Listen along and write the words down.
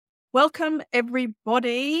Welcome,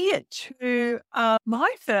 everybody, to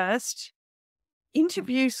my first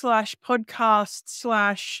interview slash podcast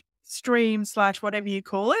slash stream slash whatever you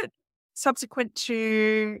call it, subsequent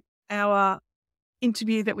to our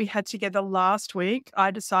interview that we had together last week. I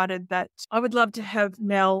decided that I would love to have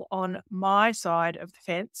Mel on my side of the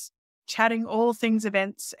fence, chatting all things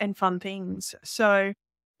events and fun things. So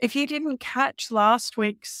if you didn't catch last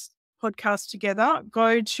week's podcast together,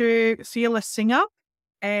 go to Fearless Singer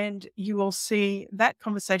and you will see that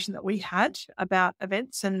conversation that we had about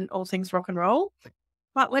events and all things rock and roll.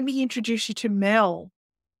 But let me introduce you to Mel.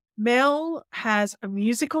 Mel has a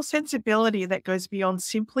musical sensibility that goes beyond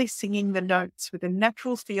simply singing the notes with a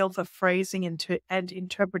natural feel for phrasing and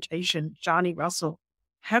interpretation. Johnny Russell.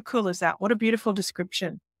 How cool is that? What a beautiful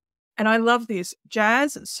description. And I love this.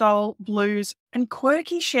 Jazz, soul, blues, and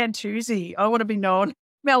quirky chanteuse. I want to be known,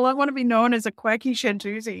 Mel, I want to be known as a quirky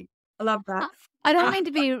chanteuse. I love that. I don't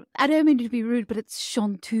mean to be rude, but it's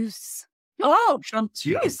chanteuse. Oh,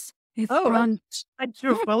 chanteuse. It's Oh, front. I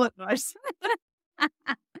do well at nice.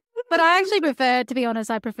 But I actually prefer, to be honest,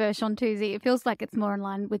 I prefer chanteuse. It feels like it's more in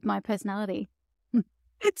line with my personality.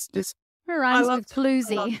 It's just, It rhymes love with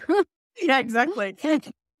floozy. yeah, exactly.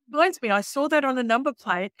 Reminds me, I saw that on the number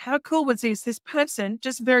plate. How cool was this? This person,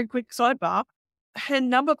 just very quick sidebar, her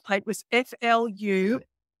number plate was FLUP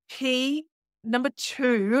number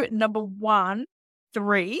 2, number 1,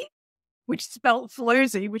 3, which spelled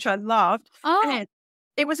floozy, which I loved. Oh, And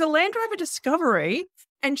it was a Land Rover Discovery,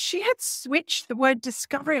 and she had switched the word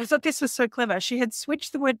discovery. I thought this was so clever. She had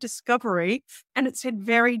switched the word discovery, and it said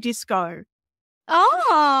very disco.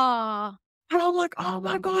 oh. And I'm like, oh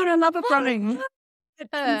my God, I love it running.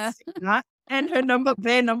 And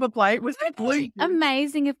their number plate was blue.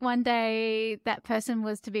 Amazing if one day that person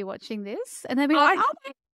was to be watching this and they'd be like, oh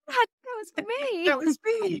my God, that was me. That was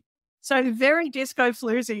me. So very disco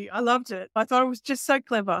floozy. I loved it. I thought it was just so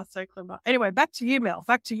clever, so clever. Anyway, back to you, Mel.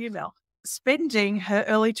 Spending her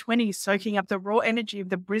early 20s soaking up the raw energy of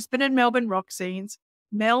the Brisbane and Melbourne rock scenes,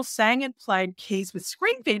 Mel sang and played keys with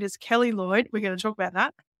Screen Feeder's Kelly Lloyd. We're going to talk about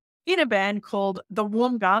that. In a band called The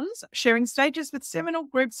Warm Guns, sharing stages with seminal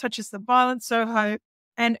groups such as the Violent Soho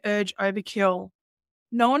and Urge Overkill.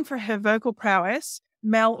 Known for her vocal prowess,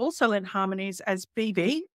 Mel also lent harmonies as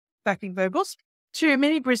BB, backing vocals, to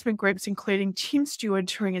many Brisbane groups, including Tim Stewart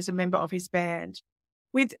touring as a member of his band.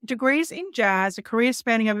 With degrees in jazz, a career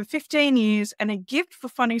spanning over 15 years, and a gift for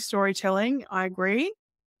funny storytelling, I agree,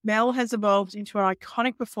 Mel has evolved into an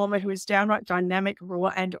iconic performer who is downright dynamic,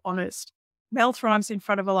 raw, and honest. Mel thrives in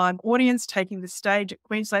front of a live audience, taking the stage at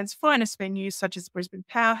Queensland's finest venues such as Brisbane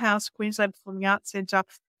Powerhouse, Queensland Performing Arts Centre,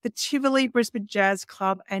 the Tivoli Brisbane Jazz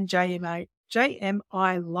Club, and JMI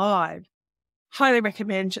Live. Highly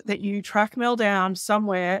recommend that you track Mel down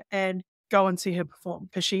somewhere and go and see her perform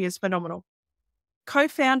because she is phenomenal.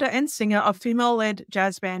 Co-founder and singer of female-led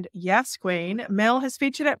jazz band Yas Queen, Mel has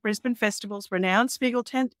featured at Brisbane festivals, renowned Spiegel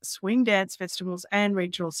Tent, swing dance festivals, and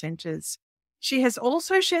regional centres. She has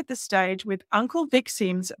also shared the stage with Uncle Vic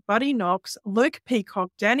Sims, Buddy Knox, Luke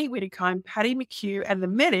Peacock, Danny Whitcomb, Paddy McHugh, and the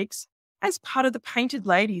Medics as part of the Painted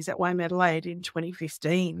Ladies at Adelaide in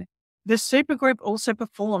 2015. The supergroup also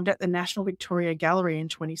performed at the National Victoria Gallery in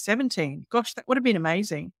 2017. Gosh, that would have been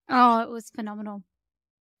amazing. Oh, it was phenomenal.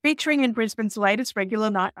 Featuring in Brisbane's latest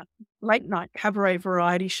late night cabaret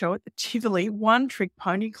variety show at the Tivoli One Trick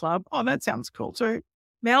Pony Club. Oh, that sounds cool too.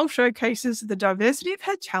 Mel showcases the diversity of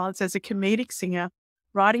her talents as a comedic singer,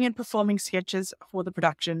 writing and performing sketches for the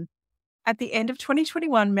production. At the end of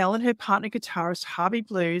 2021, Mel and her partner guitarist Harvey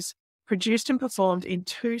Blues produced and performed in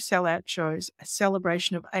 2 sellout shows, a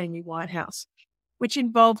celebration of Amy Winehouse, which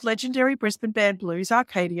involved legendary Brisbane band Blues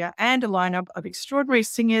Arcadia and a lineup of extraordinary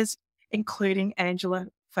singers, including Angela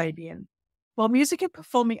Fabian. While music and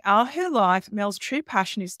performing are her life, Mel's true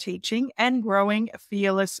passion is teaching and growing a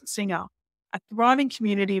fearless singer, a thriving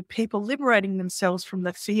community of people liberating themselves from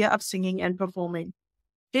the fear of singing and performing.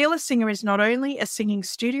 Fearless Singer is not only a singing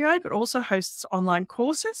studio, but also hosts online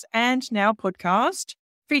courses and now a podcast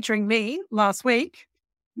featuring me last week.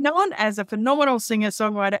 Known as a phenomenal singer,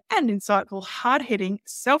 songwriter, and insightful, hard-hitting,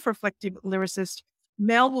 self-reflective lyricist,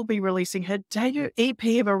 Mel will be releasing her debut EP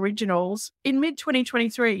of originals in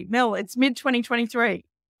mid-2023. Mel, it's mid-2023.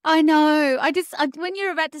 I know. When you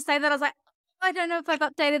were about to say that, I was like, I don't know if I've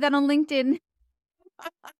updated that on LinkedIn.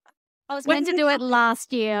 I was meant to do it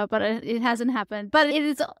last year, but it hasn't happened. But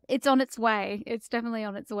it's on its way. It's definitely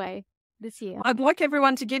on its way this year. I'd like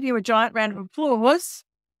everyone to give you a giant round of applause.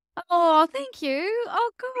 Oh, thank you.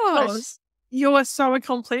 Oh, gosh. You are so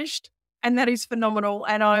accomplished, and that is phenomenal.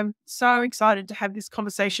 And I'm so excited to have this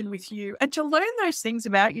conversation with you and to learn those things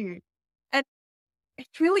about you. And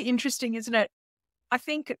It's really interesting, isn't it? I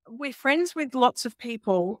think we're friends with lots of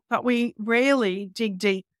people, but we rarely dig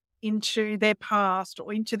deep into their past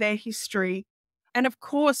or into their history. And of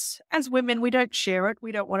course, as women, we don't share it.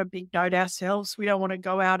 We don't want to big note ourselves. We don't want to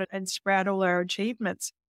go out and sprout all our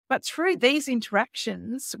achievements. But through these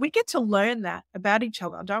interactions, we get to learn that about each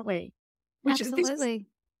other, don't we? Which is, Absolutely.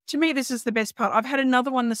 to me, this is the best part. I've had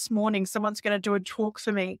another one this morning. Someone's going to do a talk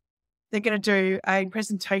for me. They're going to do a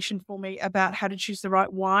presentation for me about how to choose the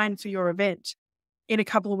right wine for your event in a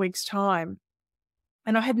couple of weeks' time.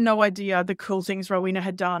 And I had no idea the cool things Rowena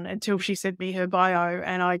had done until she sent me her bio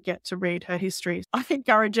and I get to read her history. I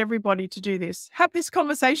encourage everybody to do this. Have this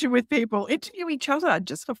conversation with people, interview each other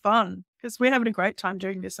just for fun, because we're having a great time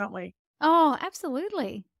doing this, aren't we? Oh,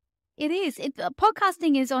 absolutely. It is.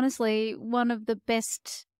 Podcasting is honestly one of the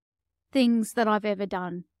best things that I've ever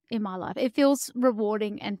done in my life. It feels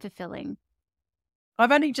rewarding and fulfilling.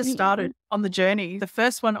 I've only just started on the journey. The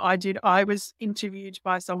first one I did, I was interviewed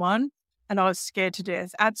by someone and I was scared to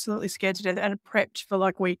death, absolutely scared to death, and prepped for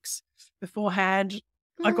like weeks beforehand.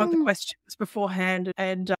 I got the questions beforehand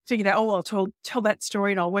and figured out, I'll tell that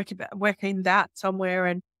story and I'll work in that somewhere.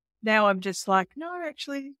 And now I'm just like, no,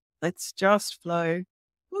 actually, let's just flow.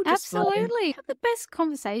 We'll just flow. Absolutely. Have the best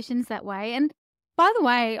conversations that way. And by the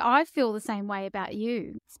way, I feel the same way about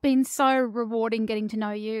you. It's been so rewarding getting to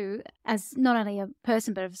know you as not only a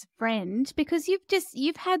person, but as a friend, because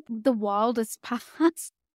you've had the wildest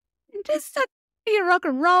past. Just your rock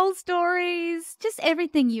and roll stories, just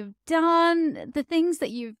everything you've done, the things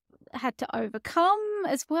that you've had to overcome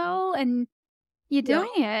as well. And you're doing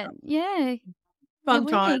it. Yeah. Fun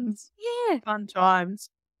times. Yeah. Fun times.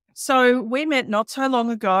 So we met not so long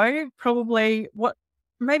ago, probably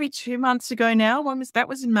maybe 2 months ago now. That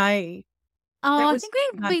was in May. Oh,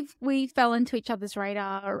 I think we fell into each other's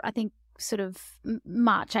radar, I think sort of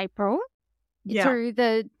March, April, through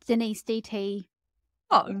the Denise DT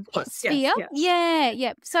sphere. Yes.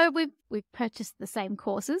 Yeah. So we've purchased the same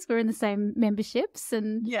courses. We're in the same memberships,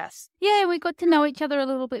 and we got to know each other a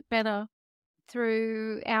little bit better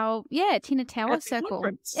through our Tina Tower circle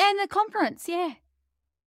and the conference. Yeah.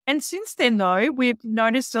 And since then, though, we've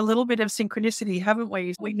noticed a little bit of synchronicity, haven't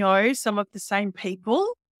we? We know some of the same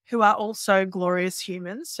people who are also glorious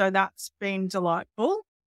humans. So that's been delightful.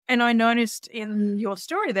 And I noticed in your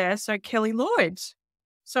story there, so Kelly Lloyd.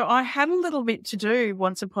 So I had a little bit to do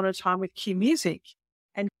once upon a time with Q Music.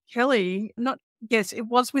 And Kelly, it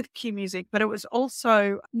was with Q Music, but it was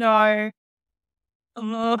also, what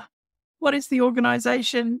is the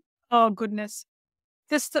organization? Oh, goodness.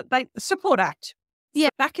 The Support Act. Yeah.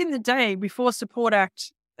 So back in the day, before Support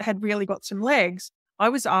Act had really got some legs, I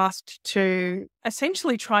was asked to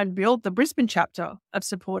essentially try and build the Brisbane chapter of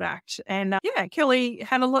Support Act. And Kelly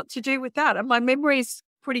had a lot to do with that. And my memory's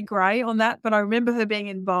pretty grey on that, but I remember her being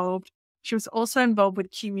involved. She was also involved with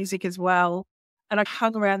Q Music as well. And I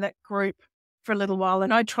hung around that group for a little while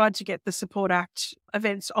and I tried to get the Support Act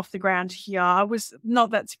events off the ground here. I was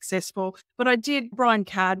not that successful, but I did. Brian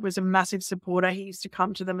Cadd was a massive supporter. He used to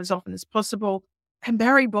come to them as often as possible. And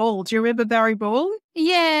Barry Ball. Do you remember Barry Ball?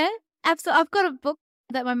 Yeah, absolutely. I've got a book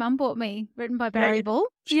that my mum bought me, written by Barry Ball.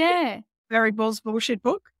 Yeah. Barry Ball's bullshit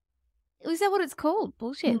book. Is that what it's called?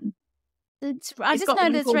 Bullshit. I He's just know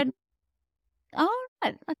that it's read. Oh,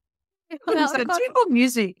 right. Toombul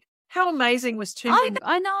music. How amazing was Toombul?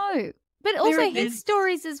 I know. But also his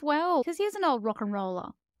stories as well, because he's an old rock and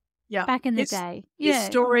roller. Yeah. Back in the day. His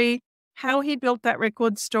story, how he built that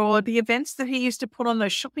record store, the events that he used to put on,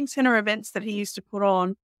 those shopping centre events that he used to put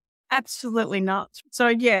on, absolutely nuts. So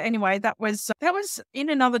anyway, that was in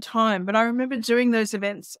another time, but I remember doing those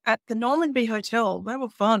events at the Norland B Hotel. They were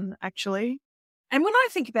fun, actually. And when I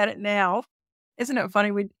think about it now, isn't it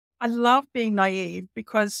funny? I love being naive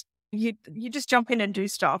because you just jump in and do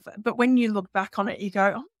stuff. But when you look back on it, you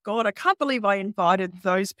go, oh God, I can't believe I invited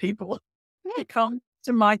those people to come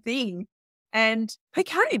to my thing. And they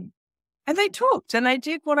came. And they talked and they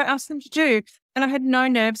did what I asked them to do. And I had no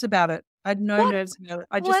nerves about it. I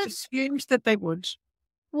just assumed that they would.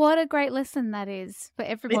 What a great lesson that is for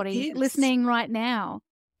everybody listening right now,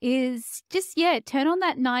 is just, turn on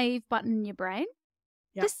that naive button in your brain.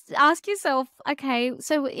 Yep. Just ask yourself, okay,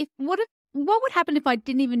 so what would happen if I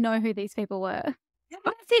didn't even know who these people were? Yep.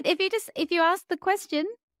 That's it. If you ask the question,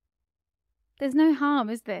 there's no harm,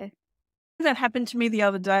 is there? That happened to me the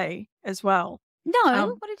other day as well.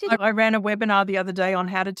 No, what did you do? I ran a webinar the other day on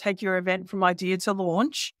how to take your event from idea to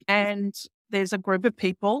launch. And there's a group of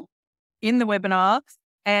people in the webinar.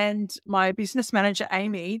 And my business manager,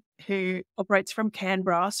 Amy, who operates from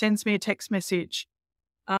Canberra, sends me a text message.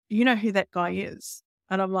 You know who that guy is?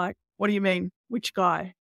 And I'm like, what do you mean? Which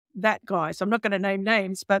guy? that guy. So I'm not going to name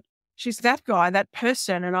names, but she's that guy, that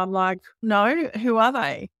person. And I'm like, no, who are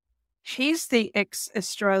they? He's the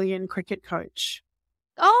ex-Australian cricket coach.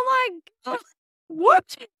 Oh my God.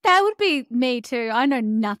 What? That would be me too. I know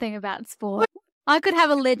nothing about sport. I could have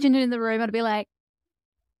a legend in the room. I'd be like,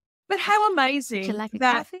 But how would you amazing like a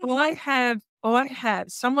that coffee? I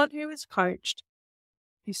have someone who has coached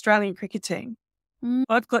the Australian cricket team. Mm.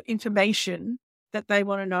 I've got information that they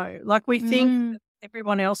want to know. Like we think that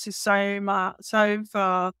everyone else is so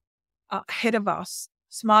far ahead of us,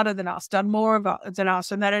 smarter than us, done more than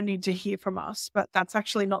us, and they don't need to hear from us. But that's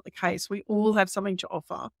actually not the case. We all have something to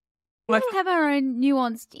offer. We all have our own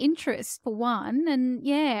nuanced interests, for one, and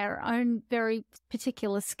our own very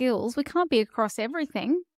particular skills. We can't be across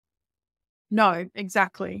everything. No,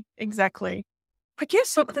 exactly. I guess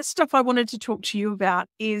some of the stuff I wanted to talk to you about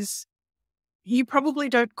is you probably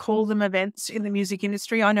don't call them events in the music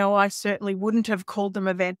industry. I know I certainly wouldn't have called them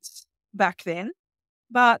events back then.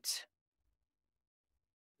 But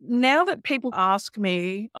now that people ask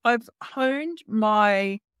me, I've honed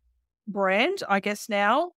my brand, I guess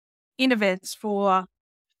now, in events for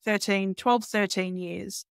 12, 13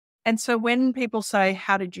 years. And so when people say,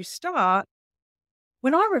 how did you start?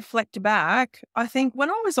 When I reflect back, I think when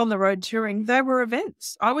I was on the road touring, there were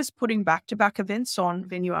events. I was putting back-to-back events on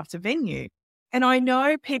venue after venue. And I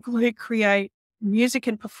know people who create music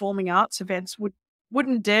and performing arts events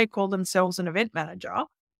wouldn't dare call themselves an event manager.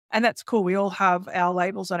 And that's cool. We all have our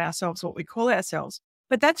labels on ourselves, what we call ourselves.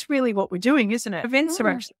 But that's really what we're doing, isn't it? Events are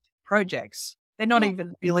actually projects. They're not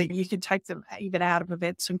even really, you could take them even out of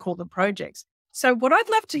events and call them projects. So what I'd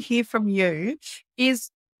love to hear from you is,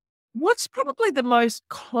 what's probably the most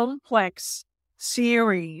complex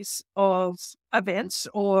series of events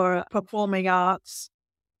or performing arts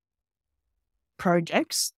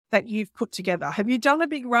projects that you've put together? Have you done a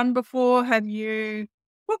big run before?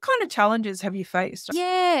 What kind of challenges have you faced?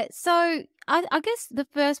 Yeah, so I guess the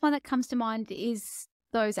first one that comes to mind is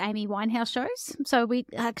those Amy Winehouse shows. So we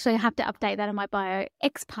actually have to update that in my bio.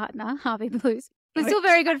 Ex-partner, Harvey Blues. We're still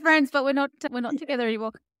very good friends, but we're not together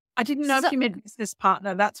anymore. I didn't know if you meant business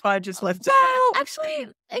partner. That's why I just left it. Well, actually,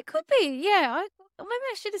 it could be. Yeah, maybe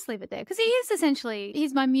I should just leave it there because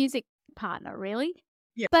he's my music partner, really.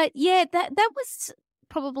 Yeah. But yeah, that was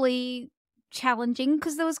probably challenging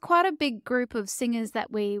because there was quite a big group of singers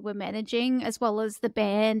that we were managing as well as the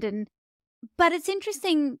band. But it's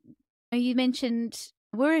interesting, you mentioned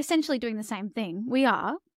we're essentially doing the same thing. We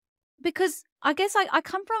are, because I guess I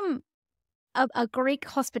come from a Greek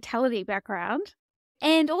hospitality background.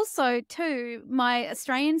 And also, too, my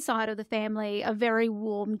Australian side of the family are very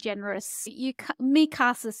warm, generous. Me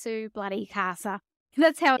casa su bloody casa.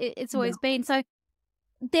 That's how it's always been. So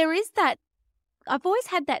there is that. I've always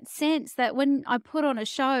had that sense that when I put on a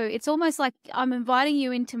show, it's almost like I'm inviting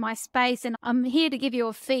you into my space and I'm here to give you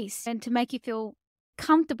a feast and to make you feel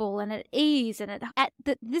comfortable and at ease and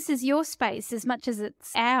this is your space as much as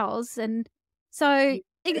it's ours. And so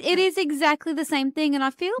it is exactly the same thing. And I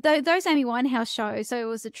feel those Amy Winehouse shows, so it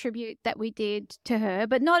was a tribute that we did to her,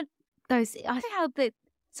 but not those. I know how that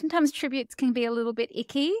sometimes tributes can be a little bit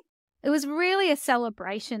icky. It was really a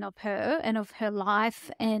celebration of her and of her life.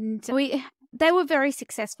 And they were very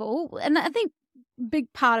successful. And I think a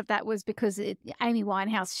big part of that was because Amy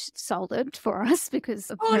Winehouse sold it for us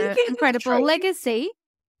because of her incredible legacy.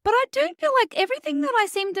 But I do feel like everything that I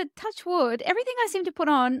seem to touch wood, everything I seem to put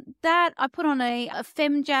on, that I put on a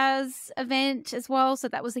femme jazz event as well. So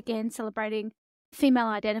that was, again, celebrating female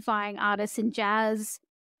identifying artists in jazz.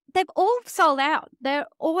 They've all sold out. They're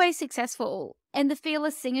always successful. And the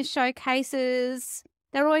Fearless Singers showcases,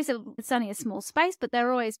 they're always, it's only a small space, but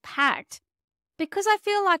they're always packed. Because I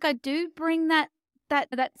feel like I do bring that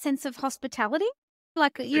sense of hospitality.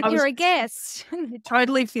 Like you're a guest. I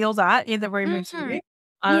totally feel that in the room with you.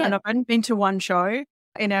 And I've only been to one show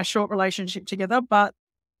in our short relationship together, but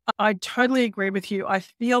I totally agree with you. I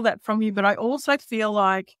feel that from you, but I also feel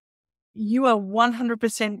like you are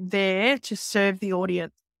 100% there to serve the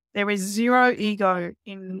audience. There is zero ego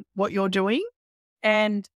in what you're doing.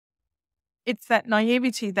 And it's that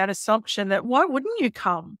naivety, that assumption that why wouldn't you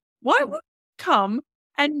come? Why would you come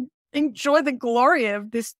and enjoy the glory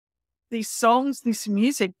of these songs, this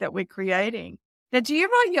music that we're creating? Now, do you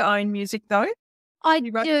write your own music though? I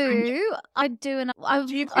do, and do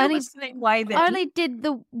you feel the same way then? I only did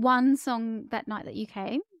the one song that night that you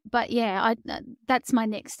came, but yeah, that's my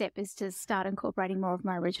next step, is to start incorporating more of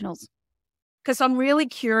my originals. Because I'm really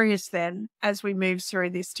curious then, as we move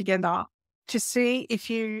through this together, to see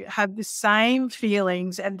if you have the same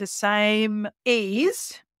feelings and the same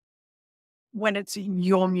ease when it's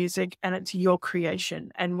your music and it's your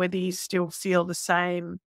creation, and whether you still feel the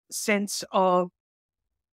same sense of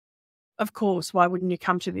course, why wouldn't you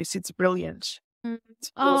come to this? It's brilliant.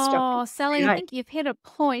 It's your stuff you Oh, Sally, I create. think you've hit a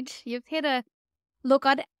point. You've hit a look.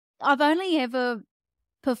 I've only ever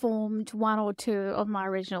performed one or two of my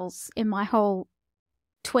originals in my whole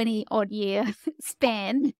 20-odd year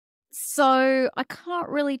span. So I can't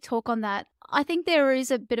really talk on that. I think there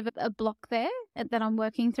is a bit of a block there that I'm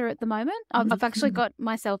working through at the moment. I've actually got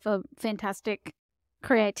myself a fantastic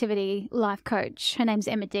creativity life coach. Her name's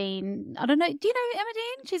Emma Dean. I don't know. Do you know Emma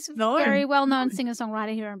Dean? She's a No. very well-known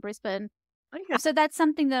singer-songwriter here in Brisbane. Okay. So that's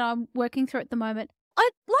something that I'm working through at the moment. I'd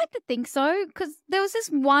like to think so, because there was this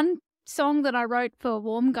one song that I wrote for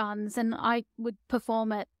Warm Guns and I would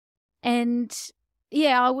perform it. And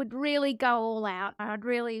yeah, I would really go all out. I'd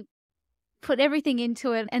really put everything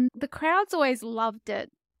into it. And the crowds always loved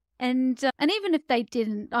it. And even if they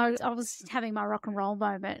didn't, I was having my rock and roll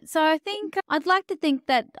moment. So I think I'd like to think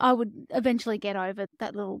that I would eventually get over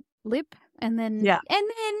that little blip and then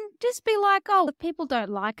just be like, oh, if people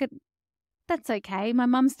don't like it, that's okay. My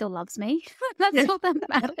mum still loves me. That's all that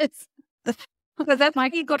matters. But that's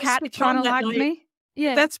My you got to cat switch trying on to that like me.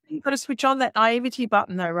 Yeah. That's you got to switch on that naivety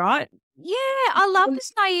button though, right? Yeah, I love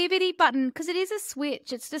this naivety button because it is a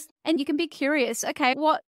switch. It's just, and you can be curious. Okay,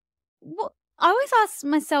 what? I always ask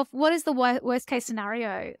myself, what is the worst case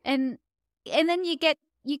scenario? And then you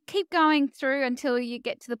keep going through until you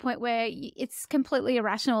get to the point where it's completely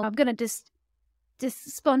irrational. I'm going to just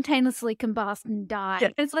spontaneously combust and die. Yeah.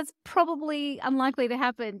 And so that's probably unlikely to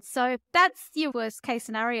happen. So if that's your worst case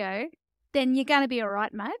scenario, then you're going to be all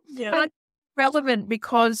right, mate. Yeah. But relevant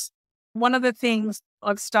because one of the things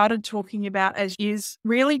I've started talking about is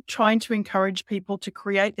really trying to encourage people to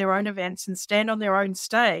create their own events and stand on their own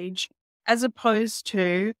stage, as opposed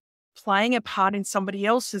to playing a part in somebody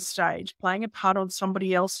else's stage, playing a part on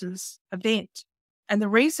somebody else's event. And the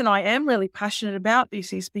reason I am really passionate about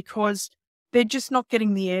this is because they're just not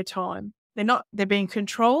getting the airtime. They're being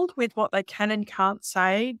controlled with what they can and can't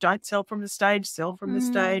say. Don't sell from the stage, sell from the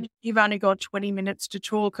stage. You've only got 20 minutes to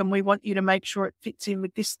talk and we want you to make sure it fits in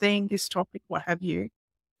with this thing, this topic, what have you.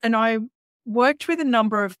 And I worked with a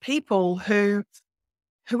number of people who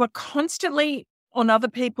are constantly on other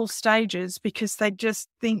people's stages because they just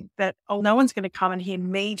think that, oh, no one's going to come and hear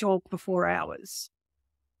me talk for 4 hours.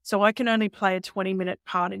 So I can only play a 20-minute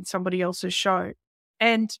part in somebody else's show.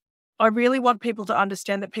 And I really want people to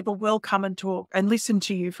understand that people will come and talk and listen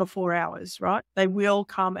to you for 4 hours, right? They will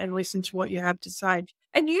come and listen to what you have to say.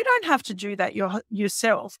 And you don't have to do that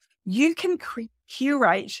yourself. You can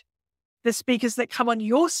curate the speakers that come on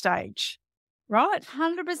your stage, right?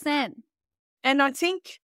 100%. And I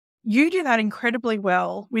think you do that incredibly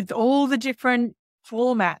well with all the different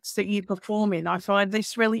formats that you perform in. I find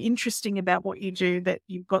this really interesting about what you do, that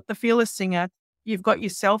you've got the Fearless Singer, you've got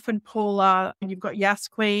yourself and Paula, and you've got Yas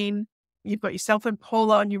Queen, you've got yourself and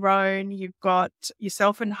Paula on your own, you've got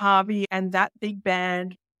yourself and Harvey and that big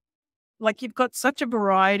band. Like you've got such a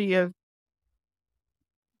variety of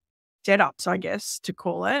setups, I guess, to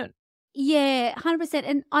call it. Yeah,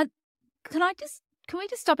 100%. And can we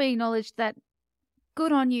just stop and acknowledge that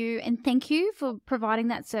good on you and thank you for providing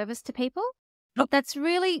that service to people. Oh. That's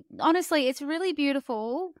really, honestly, it's really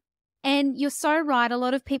beautiful. And you're so right. A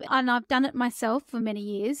lot of people, and I've done it myself for many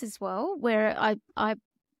years as well, where I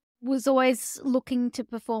was always looking to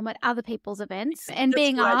perform at other people's events and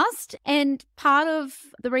being asked. And part of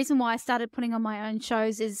the reason why I started putting on my own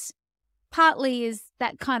shows is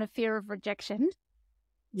that kind of fear of rejection.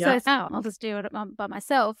 Yeah. So it's, I'll just do it by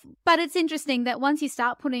myself. But it's interesting that once you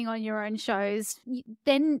start putting on your own shows, you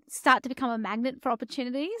then start to become a magnet for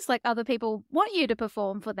opportunities. Like other people want you to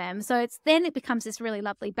perform for them. So it becomes this really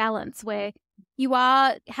lovely balance where you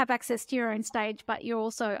have access to your own stage, but you're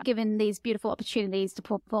also given these beautiful opportunities to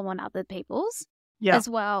perform on other people's as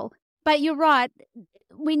well. But you're right.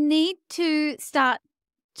 We need to start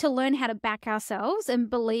to learn how to back ourselves and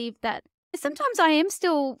believe that. Sometimes I am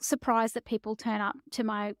still surprised that people turn up to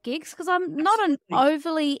my gigs because I'm not an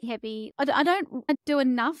overly heavy. I don't do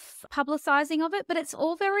enough publicising of it, but it's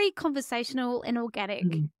all very conversational and organic.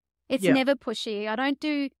 It's never pushy. I don't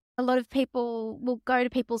do. A lot of people will go to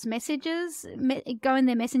people's messages, go in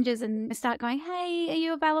their messages and start going, hey, are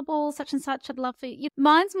you available? Such and such. I'd love for you.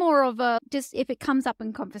 Mine's more of a just if it comes up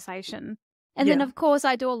in conversation. And then, of course,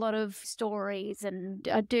 I do a lot of stories and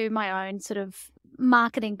I do my own sort of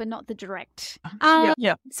marketing, but not the direct. So,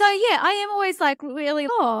 I am always like really,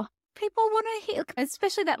 people want to hear,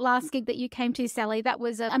 especially that last gig that you came to, Sally, that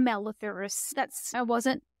was a Mel Lathouras. I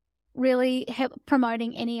wasn't really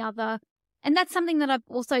promoting any other. And that's something that I've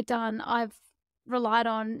also done. I've relied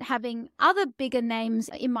on having other bigger names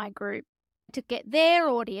in my group to get their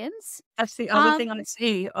audience. That's the other thing I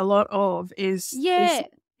see a lot of is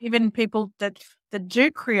even people that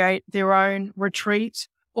do create their own retreat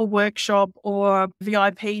or workshop or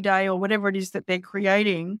VIP day or whatever it is that they're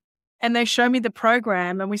creating. And they show me the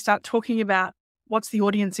program and we start talking about what's the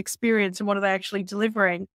audience experience and what are they actually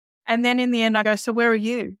delivering. And then in the end, I go, so where are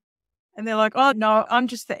you? And they're like, oh, no, I'm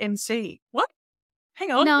just the MC. What?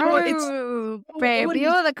 Hang on. No, babe,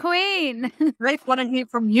 you're the queen. They want to hear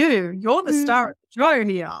from you. You're the star of the show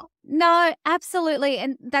here. No, absolutely.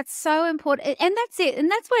 And that's so important. And that's it. And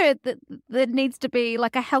that's where there needs to be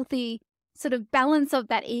like a healthy sort of balance of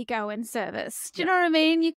that ego and service. Do you know what I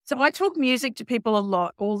mean? So I talk music to people a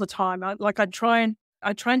lot, all the time. I try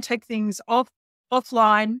and take things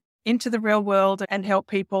offline into the real world and help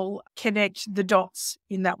people connect the dots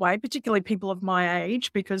in that way, particularly people of my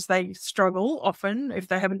age, because they struggle often if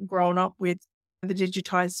they haven't grown up with the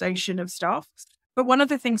digitization of stuff. But one of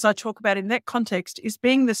the things I talk about in that context is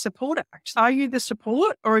being the support act. Are you the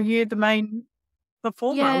support or are you the main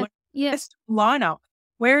performer? Festival lineup.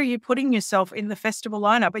 Where are you putting yourself in the festival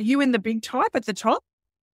lineup? Are you in the big type at the top?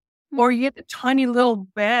 Or are you the tiny little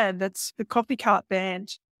band that's the coffee cart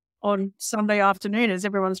band on Sunday afternoon as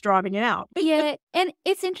everyone's driving out? Yeah, and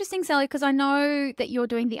it's interesting, Sally, because I know that you're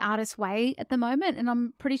doing the artist way at the moment, and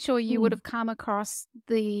I'm pretty sure you would have come across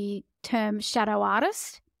the term shadow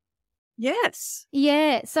artist. Yes.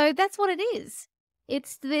 Yeah, so that's what it is.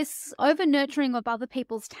 It's this over-nurturing of other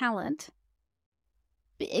people's talent,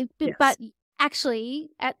 but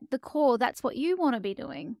actually, at the core, that's what you want to be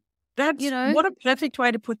doing. That's, what a perfect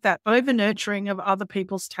way to put that, over-nurturing of other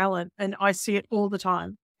people's talent, and I see it all the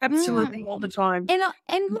time. Absolutely all the time. And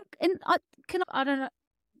look, I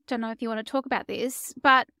don't know if you want to talk about this,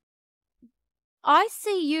 but I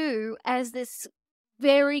see you as this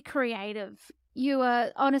very creative. You are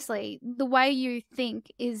honestly, the way you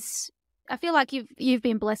think is, I feel like you've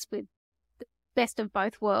been blessed with the best of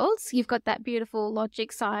both worlds. You've got that beautiful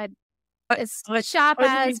logic side as sharp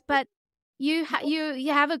as, but you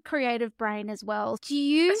have a creative brain as well. Do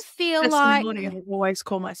you feel like I always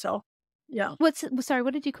call myself? Yeah. Sorry,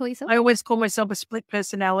 what did you call yourself? I always call myself a split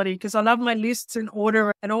personality because I love my lists in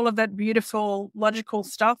order and all of that beautiful logical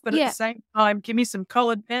stuff. But at the same time, give me some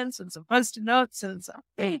colored pens and some Post-it notes and some.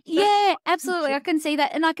 Yeah, absolutely. I can see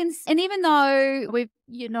that. And even though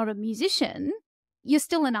you're not a musician, you're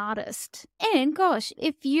still an artist. And gosh,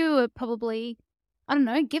 if you were probably, I don't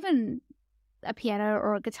know, given a piano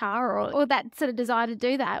or a guitar or that sort of desire to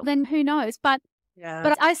do that, then who knows? But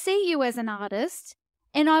I see you as an artist.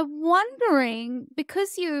 And I'm wondering,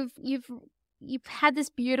 because you've had this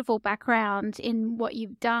beautiful background in what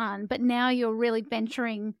you've done, but now you're really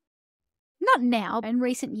venturing, not now, in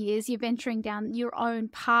recent years, you're venturing down your own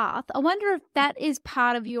path. I wonder if that is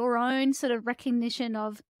part of your own sort of recognition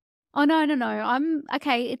of, oh, no, I'm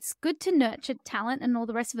okay. It's good to nurture talent and all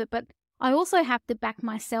the rest of it, but I also have to back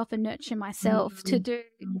myself and nurture myself to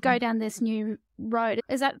go down this new road.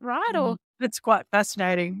 Is that right? Or it's quite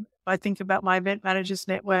fascinating. I think about my event managers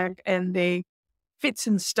network and the fits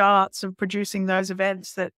and starts of producing those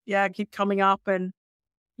events that, keep coming up. And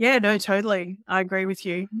totally. I agree with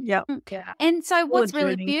you. Yeah. And so what's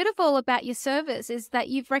really beautiful about your service is that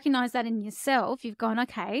you've recognized that in yourself. You've gone,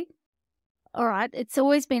 okay, all right, it's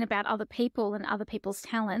always been about other people and other people's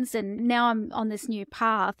talents. And now I'm on this new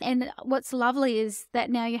path. And what's lovely is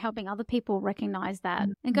that now you're helping other people recognize that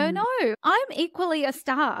and go, no, I'm equally a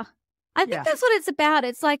star. I think that's what it's about.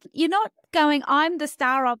 It's like you're not going, I'm the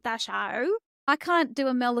star of that show. I can't do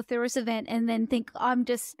a Mel Lathouras event and then think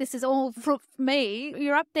this is all for me.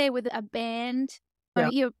 You're up there with a band.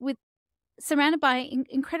 You're surrounded by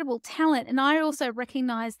incredible talent. And I also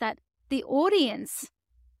recognize that the audience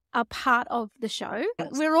are part of the show.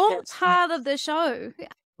 We're all part of the show.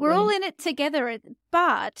 We're all in it together,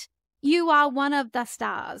 but you are one of the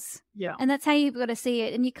stars. Yeah. And that's how you've got to see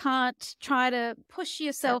it. And you can't try to push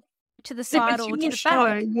yourself to the side or to the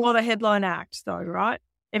back. You're the headline act though, right?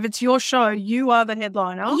 If it's your show, you are the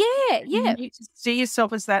headliner. Yeah. You need to see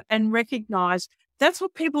yourself as that and recognize that's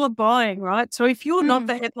what people are buying, right? So if you're not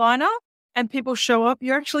the headliner and people show up,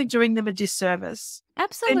 you're actually doing them a disservice.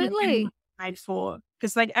 Absolutely. Paid for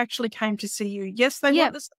because they actually came to see you. Yes, they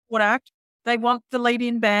want the support act. They want the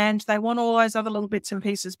lead-in band. They want all those other little bits and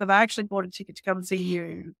pieces, but they actually bought a ticket to come and see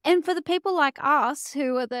you. And for the people like us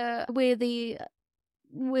who are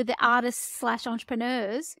we're the artists /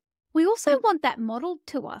 entrepreneurs, we also want that modeled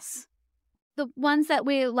to us. The ones that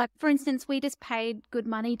we're like, for instance, we just paid good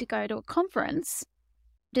money to go to a conference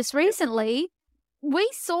just recently. We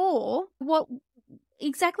saw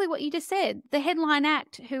exactly what you just said. The headline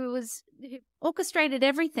act who orchestrated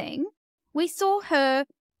everything. We saw her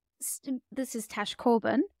this is Tash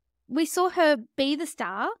Corbin. We saw her be the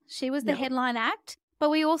star. She was the headline act, but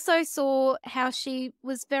we also saw how she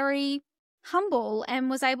was very humble and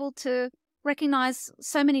was able to recognize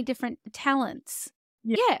so many different talents.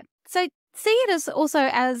 Yeah. So see it as also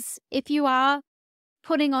as if you are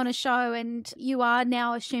putting on a show and you are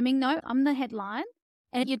now assuming, no, I'm the headline,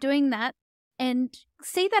 and you're doing that, and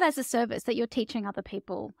see that as a service that you're teaching other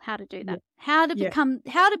people how to do that, how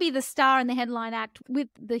to be the star and the headline act with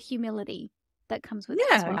the humility that comes with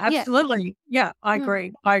it as well. Absolutely. Yeah, I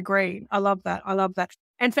agree. I love that.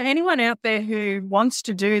 And for anyone out there who wants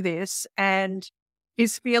to do this and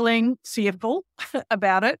is feeling fearful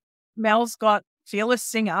about it, Mel's got Fearless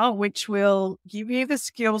Singer, which will give you the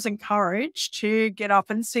skills and courage to get up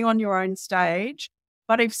and sing on your own stage.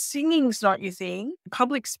 But if singing's not your thing,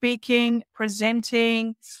 public speaking,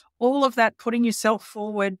 presenting, all of that, putting yourself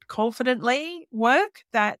forward confidently work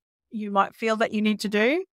that you might feel that you need to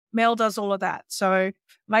do, Mel does all of that. So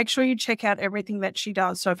make sure you check out everything that she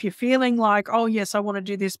does. So if you're feeling like, oh, yes, I want to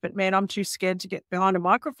do this, but man, I'm too scared to get behind a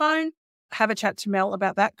microphone, have a chat to Mel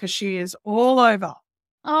about that because she is all over.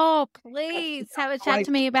 Oh, please have a chat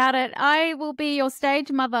to me about it. I will be your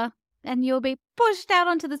stage mother and you'll be pushed out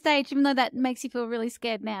onto the stage, even though that makes you feel really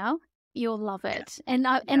scared now. You'll love it. And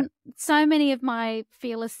so many of my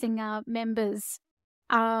Fearless Singer members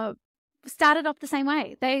started off the same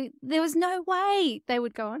way. There was no way they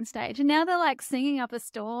would go on stage. And now they're like singing up a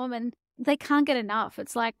storm and they can't get enough.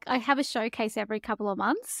 It's like I have a showcase every couple of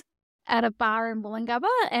months at a bar in Wollongabba.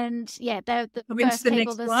 And they're the first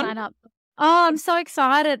people to sign up. Oh, I'm so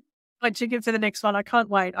excited. My ticket for the next one. I can't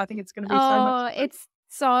wait. I think it's going to be so much fun. It's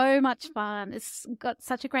so much fun. It's got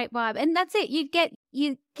such a great vibe. And that's it. You get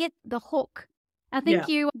the hook. I think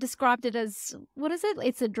you described it as, what is it?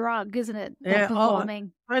 It's a drug, isn't it? Yeah.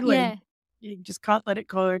 Performing. Totally. Yeah. You just can't let it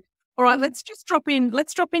go. All right, let's drop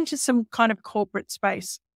into some kind of corporate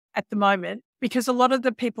space at the moment, because a lot of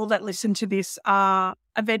the people that listen to this are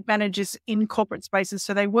event managers in corporate spaces.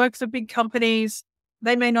 So they work for big companies.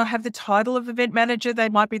 They may not have the title of event manager. They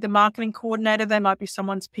might be the marketing coordinator. They might be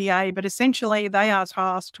someone's PA, but essentially they are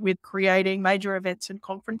tasked with creating major events and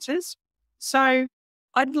conferences. So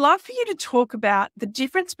I'd love for you to talk about the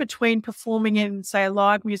difference between performing in, say, a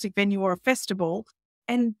live music venue or a festival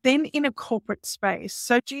and then in a corporate space.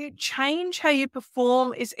 So do you change how you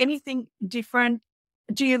perform? Is anything different?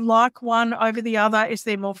 Do you like one over the other? Is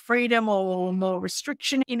there more freedom or more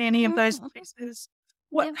restriction in any of those places?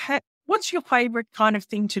 What's your favorite kind of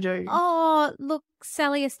thing to do? Oh, look,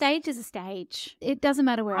 Sally, a stage is a stage. It doesn't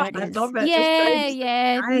matter where it is. Love that.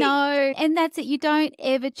 No. And that's it. You don't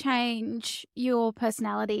ever change your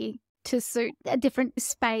personality to suit a different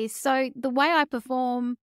space. So the way I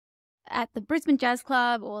perform at the Brisbane Jazz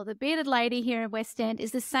Club or the Bearded Lady here in West End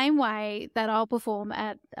is the same way that I'll perform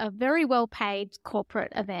at a very well-paid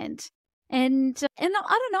corporate event. And I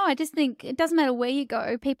don't know, I just think it doesn't matter where you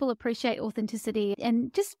go, people appreciate authenticity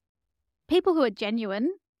and just people who are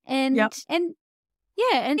genuine. And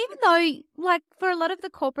even though, like, for a lot of the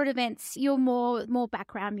corporate events, you're more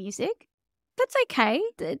background music, that's okay.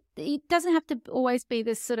 It doesn't have to always be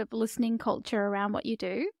this sort of listening culture around what you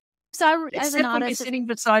do. So as an artist, you're sitting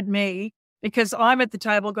beside me because I'm at the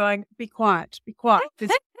table going, be quiet.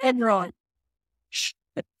 There's everyone. Shh.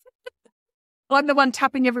 I'm the one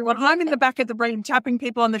tapping everyone. I'm in the back of the room tapping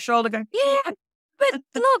people on the shoulder going, yeah. But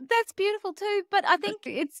look, that's beautiful too. But I think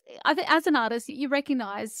as an artist, you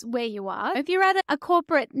recognize where you are. If you're at a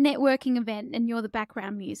corporate networking event and you're the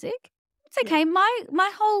background music, it's okay. Yeah.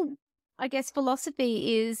 My whole, I guess,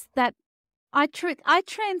 philosophy is that I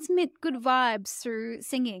transmit good vibes through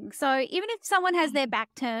singing. So even if someone has their back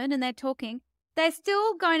turned and they're talking, they're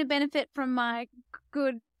still going to benefit from my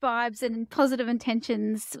good vibes and positive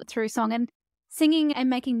intentions through song. And singing and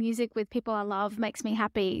making music with people I love makes me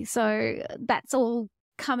happy. So that's all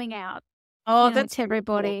coming out. That's to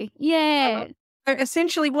everybody. Cool. Yeah. So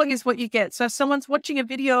essentially, what you get? So if someone's watching a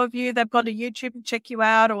video of you, they've got a YouTube to check you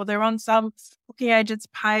out, or they're on some booking agent's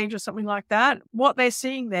page or something like that. What they're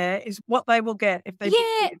seeing there is what they will get if they.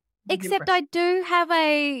 Yeah, except I do have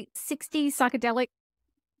a 60s psychedelic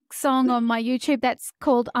song on my YouTube that's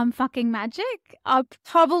called I'm Fucking Magic. I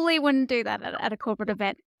probably wouldn't do that at a corporate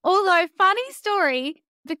event. Although, funny story,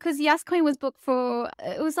 because Yas Queen was booked for,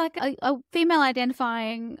 it was like a female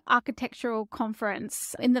identifying architectural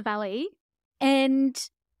conference in the Valley. And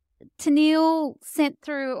Tennille sent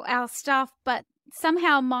through our stuff, but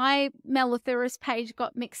somehow my Mel Lathouras page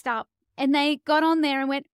got mixed up. And they got on there and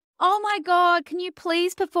went, oh my God, can you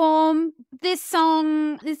please perform this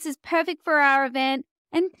song? This is perfect for our event.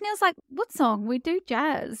 And Tennille's like, what song? We do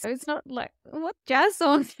jazz. It's not like, what jazz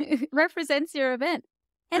song represents your event?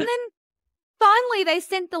 And then finally they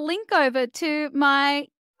sent the link over to my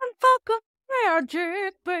fucking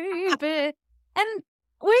magic, baby. And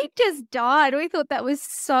we just died. We thought that was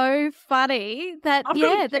so funny that, I've yeah,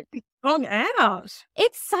 got to check this song out.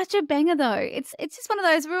 it's such a banger though. It's just one of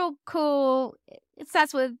those real cool, it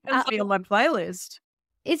starts with, That's be on my playlist.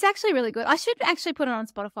 it's actually really good. I should actually put it on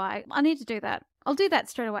Spotify. I need to do that. I'll do that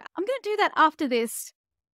straight away. I'm going to do that after this.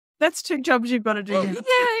 That's 2 jobs you've got to do.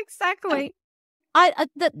 Yeah, exactly.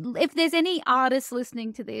 If there's any artists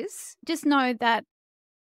listening to this, just know that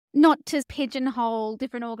not to pigeonhole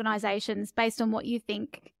different organizations based on what you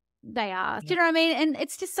think they are. Do you know what I mean? And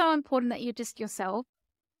it's just so important that you're just yourself.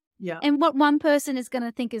 Yeah. And what one person is going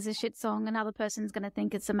to think is a shit song, another person's going to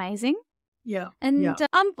think it's amazing. Yeah. And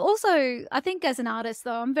I'm also, I think as an artist,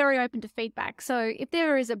 though, I'm very open to feedback. So if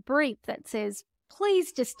there is a brief that says,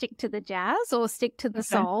 please just stick to the jazz or stick to the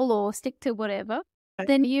soul or stick to whatever,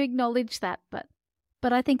 then you acknowledge that. But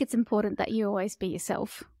I think it's important that you always be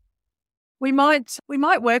yourself. We might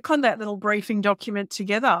work on that little briefing document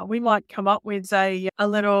together. We might come up with a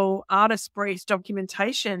little artist brief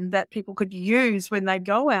documentation that people could use when they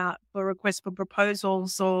go out for requests for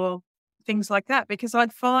proposals or things like that. Because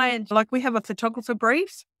I'd find, like, we have a photographer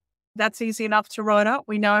brief. That's easy enough to write up.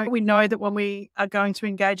 We know that when we are going to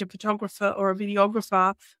engage a photographer or a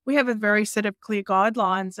videographer, we have a very set of clear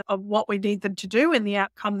guidelines of what we need them to do and the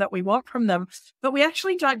outcome that we want from them. But we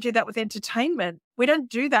actually don't do that with entertainment. We don't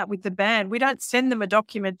do that with the band. We don't send them a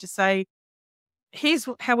document to say, here's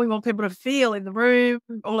how we want people to feel in the room,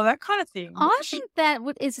 all of that kind of thing. I think that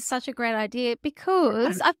is such a great idea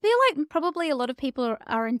because I feel like probably a lot of people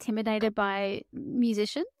are intimidated by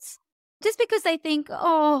musicians. Just because they think,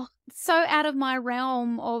 oh, so out of my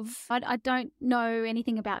realm of, I don't know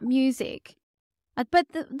anything about music. But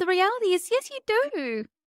the reality is, yes, you do.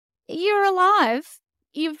 You're alive.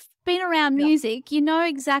 You've been around music. You know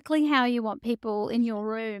exactly how you want people in your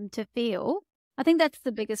room to feel. I think that's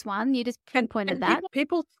the biggest one. You just pinpointed that.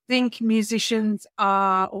 People think musicians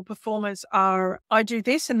are, or performers are, I do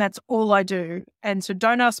this and that's all I do. And so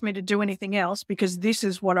don't ask me to do anything else because this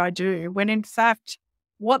is what I do. When in fact,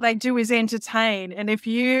 what they do is entertain. And if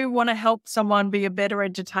you want to help someone be a better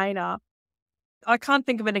entertainer, I can't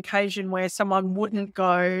think of an occasion where someone wouldn't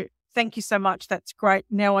go, thank you so much. That's great.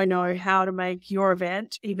 Now I know how to make your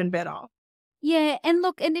event even better. Yeah. And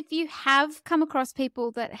look, and if you have come across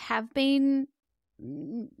people that have been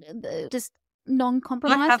just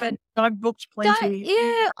non-compromised. I haven't. I've booked plenty.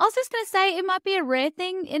 Yeah. I was just going to say it might be a rare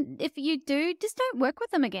thing. And if you do, just don't work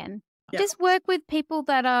with them again. Yeah. Just work with people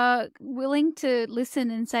that are willing to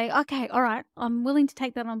listen and say, okay, all right, I'm willing to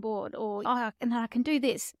take that on board, or and I can do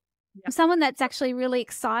this. Yeah. Someone that's actually really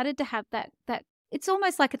excited to have that it's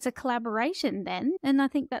almost like it's a collaboration then. And I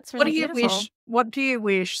think that's really beautiful. What do you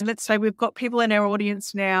wish? Let's say we've got people in our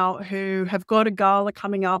audience now who have got a gala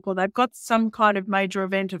coming up, or they've got some kind of major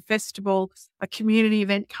event, a festival, a community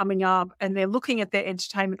event coming up, and they're looking at their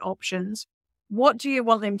entertainment options. What do you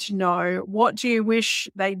want them to know? What do you wish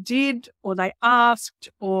they did or they asked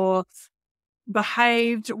or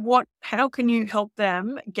behaved? How can you help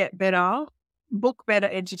them get better, book better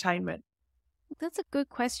entertainment? That's a good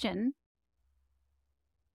question.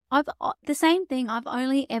 The same thing, I've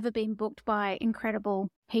only ever been booked by incredible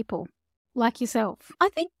people like yourself. I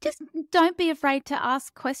think just don't be afraid to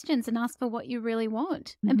ask questions and ask for what you really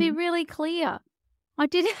want and be really clear. I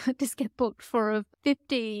did just get booked for a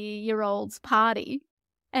 50-year-old's party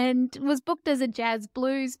and was booked as a jazz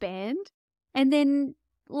blues band. And then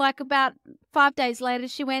like about 5 days later,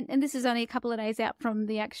 she went, and this is only a couple of days out from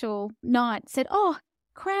the actual night, said, oh,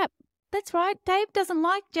 crap, that's right, Dave doesn't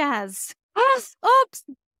like jazz. Oops.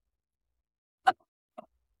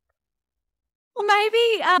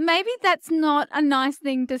 Maybe that's not a nice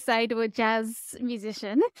thing to say to a jazz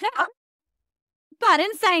musician. But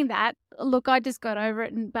in saying that, look, I just got over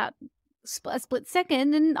it in about a split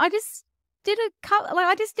second, and I just did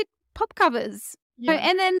I just did pop covers. Yeah.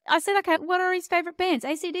 And then I said, okay, what are his favorite bands?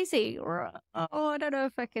 AC/DC, or I don't know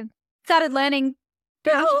if I can. Started learning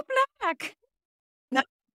Bill Black. No.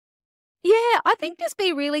 Yeah, I think just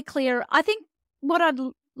be really clear. I think what I'd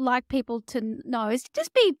like people to know is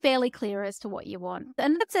just be fairly clear as to what you want,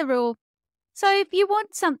 and that's a rule. So if you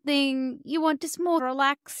want something, you want just more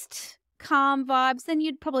relaxed, calm vibes, then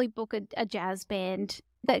you'd probably book a jazz band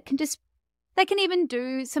that can they can even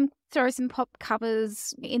throw some pop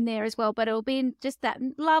covers in there as well, but it'll be in just that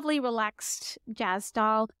lovely relaxed jazz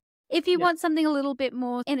style. If you want something a little bit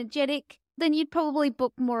more energetic, then you'd probably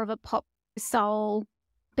book more of a pop soul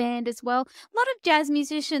band as well. A lot of jazz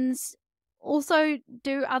musicians also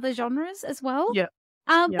do other genres as well. Yeah.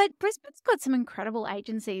 Yeah. But Brisbane's got some incredible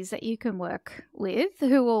agencies that you can work with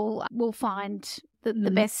who will find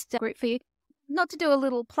the best group for you. Not to do a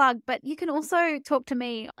little plug, but you can also talk to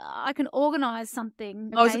me. I can organise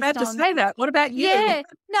something. I was about to say that. What about you? Yeah,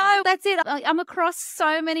 no, that's it. I'm across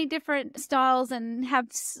so many different styles and have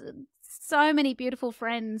so many beautiful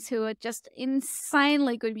friends who are just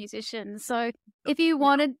insanely good musicians. So if you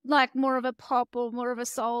wanted like more of a pop or more of a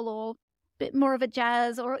soul or bit more of a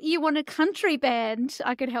jazz, or you want a country band,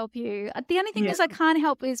 I could help you. The only thing is I can't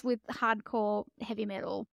help is with hardcore heavy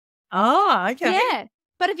metal. Oh, okay. Yeah.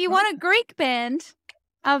 But if you want a Greek band,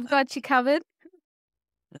 I've got you covered.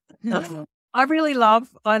 I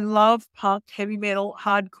love punk, heavy metal,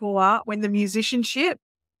 hardcore when the musicianship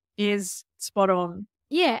is spot on.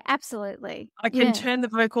 Yeah, absolutely. I can turn the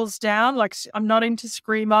vocals down. Like I'm not into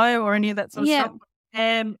screamo or any of that sort of stuff. I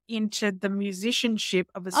am into the musicianship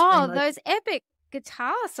of a screamo. Oh, those epic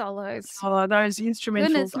guitar solos. Oh, those instrumentals.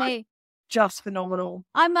 Goodness me. Just phenomenal.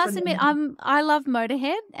 I must admit, I love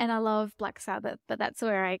Motorhead and I love Black Sabbath, but that's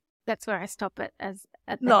where I stop it at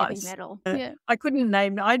the heavy metal. Yeah.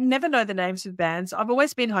 I never know the names of bands. I've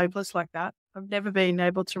always been hopeless like that. I've never been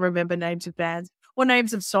able to remember names of bands or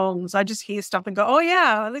names of songs. I just hear stuff and go, oh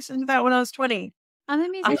yeah, I listened to that when I was 20. I'm a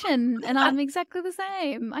musician and I'm exactly the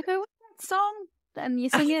same. I go, what's that song? And you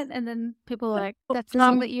sing it and then people are like, that's the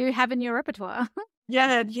song that you have in your repertoire.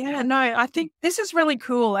 Yeah, no, I think this is really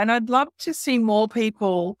cool. And I'd love to see more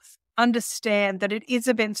people understand that it is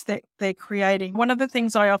events that they're creating. One of the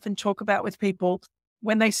things I often talk about with people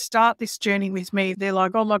when they start this journey with me, they're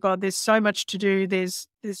like, oh my God, there's so much to do. There's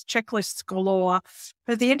checklists galore.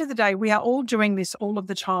 But at the end of the day, we are all doing this all of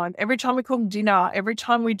the time. Every time we cook dinner, every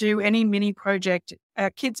time we do any mini project, a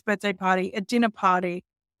kid's birthday party, a dinner party,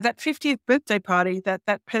 that 50th birthday party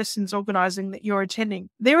that person's organizing that you're attending,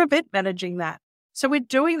 they're event managing that. So we're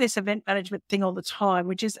doing this event management thing all the time,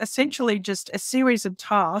 which is essentially just a series of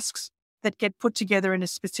tasks that get put together in a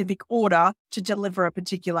specific order to deliver a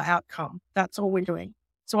particular outcome. That's all we're doing.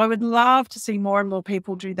 So I would love to see more and more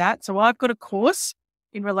people do that. So I've got a course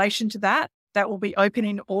in relation to that will be open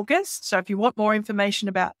in August. So if you want more information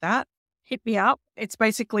about that, hit me up. It's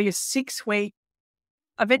basically a 6-week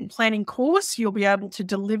event planning course. You'll be able to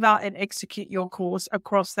deliver and execute your course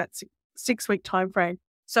across that 6-week timeframe.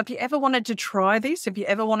 So if you ever wanted to try this, if you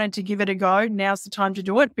ever wanted to give it a go, now's the time to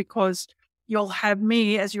do it because you'll have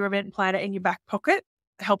me as your event planner in your back pocket,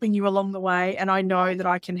 helping you along the way. And I know that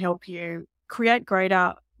I can help you create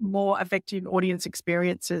greater, more effective audience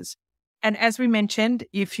experiences. And as we mentioned,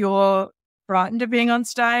 if you're frightened of being on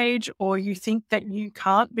stage or you think that you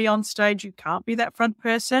can't be on stage, you can't be that front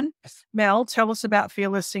person, Mel, tell us about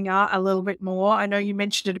Fearless Singer a little bit more. I know you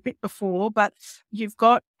mentioned it a bit before, but you've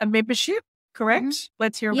got a membership. Correct? Mm-hmm.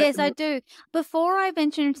 Let's hear about it. Yes, I do. Before I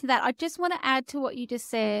venture into that, I just want to add to what you just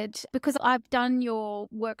said because I've done your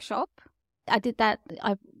workshop. I did that.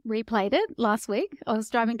 I replayed it last week. I was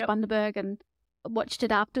driving to Bundaberg and watched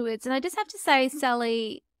it afterwards. And I just have to say,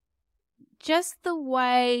 Sally, just the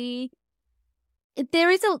way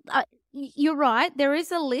there is you're right. There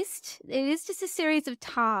is a list. It is just a series of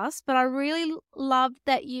tasks, but I really love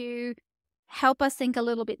that you help us think a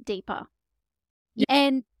little bit deeper. Yeah.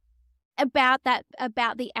 And about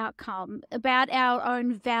the outcome, about our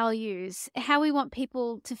own values, how we want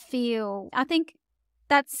people to feel. I think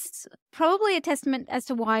that's probably a testament as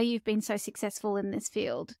to why you've been so successful in this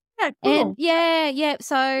field. Yeah, cool. And yeah.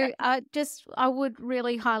 So I would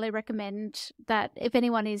really highly recommend that if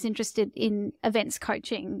anyone is interested in events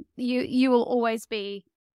coaching, you will always be.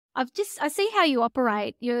 I see how you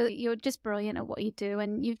operate. You're just brilliant at what you do,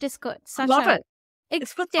 and you've just got such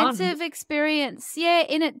extensive experience,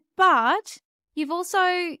 in it. But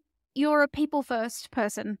you're a people first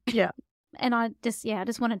person. Yeah. And I just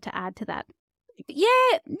wanted to add to that.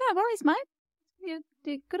 Yeah, no worries, mate.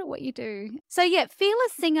 You're good at what you do. So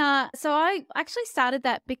Fearless Singer. So I actually started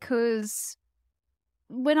that because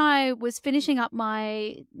when I was finishing up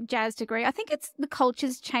my jazz degree, I think the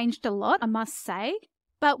culture's changed a lot, I must say.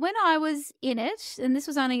 But when I was in it, and this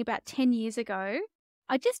was only about 10 years ago,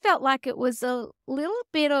 I just felt like it was a little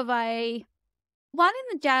bit of in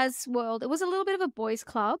the jazz world, it was a little bit of a boys'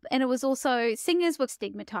 club, and it was also singers were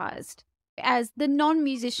stigmatized as the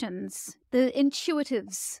non-musicians, the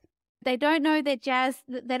intuitives. They don't know their jazz,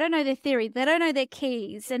 they don't know their theory, they don't know their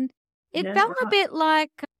keys. And it felt a bit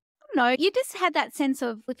like, I don't know, you just had that sense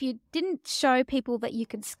of if you didn't show people that you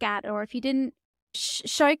could scat or if you didn't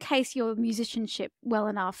showcase your musicianship well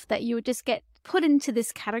enough, that you would just get put into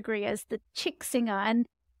this category as the chick singer. And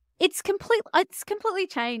it's completely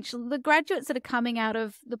changed. The graduates that are coming out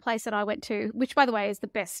of the place that I went to, which by the way is the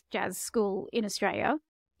best jazz school in Australia,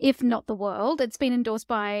 if not the world. It's been endorsed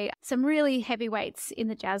by some really heavyweights in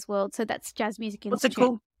the jazz world. So that's Jazz Music Institute. What's it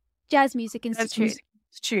called? Jazz Music Jazz Institute. Music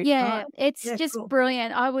Institute. Yeah, Right. it's Yeah, just cool.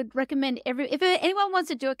 brilliant. I would recommend if anyone wants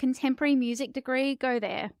to do a contemporary music degree, go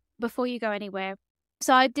there before you go anywhere.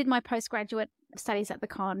 So I did my postgraduate studies at the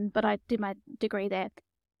Con, but I did my degree there.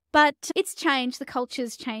 But it's changed. The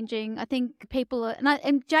culture's changing. I think people are,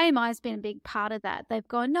 and JMI has been a big part of that. They've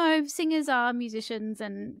gone, no, singers are musicians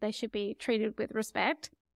and they should be treated with respect.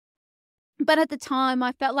 But at the time,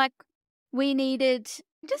 I felt like we needed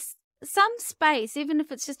just some space, even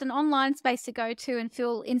if it's just an online space to go to and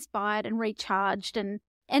feel inspired and recharged. And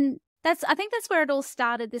I think that's where it all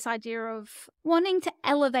started, this idea of wanting to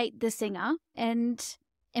elevate the singer and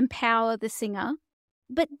empower the singer.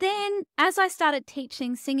 But then as I started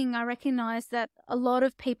teaching singing, I recognized that a lot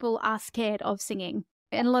of people are scared of singing,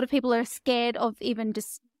 and a lot of people are scared of even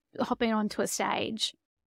just hopping onto a stage.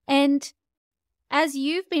 And as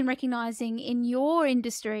you've been recognizing in your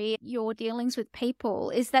industry, your dealings with people,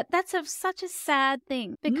 is that that's such a sad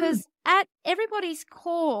thing, because at everybody's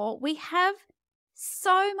core, we have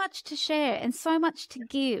so much to share and so much to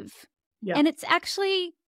give. Yeah. And it's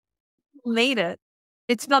actually... need it.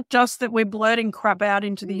 It's not just that we're blurting crap out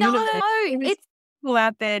into the universe. No, it's people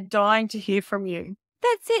out there dying to hear from you.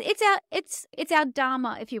 That's it. It's our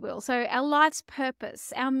dharma, if you will. So our life's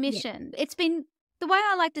purpose, our mission. Yeah. It's been the way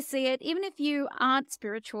I like to see it. Even if you aren't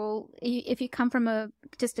spiritual, if you come from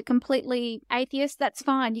just a completely atheist, that's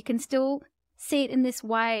fine. You can still see it in this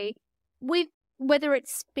way. Whether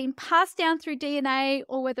it's been passed down through DNA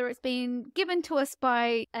or whether it's been given to us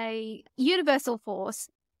by a universal force,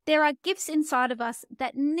 there are gifts inside of us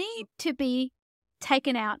that need to be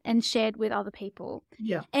taken out and shared with other people.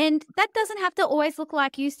 Yeah. And that doesn't have to always look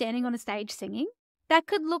like you standing on a stage singing. That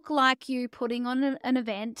could look like you putting on an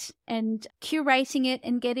event and curating it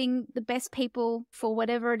and getting the best people for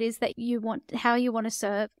whatever it is that you want, how you want to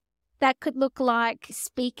serve. That could look like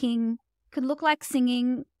speaking, could look like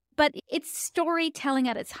singing, but it's storytelling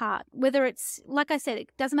at its heart. Whether it's, like I said, it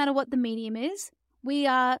doesn't matter what the medium is. We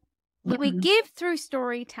give through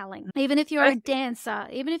storytelling. Even if you're a dancer,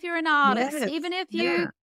 even if you're an artist, even if you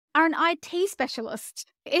are an IT specialist,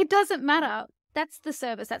 it doesn't matter. That's the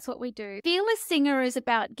service. That's what we do. Fearless Singer is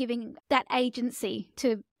about giving that agency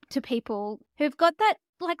to people who've got that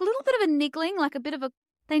like little bit of a niggling, like a bit of a,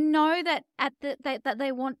 they know that that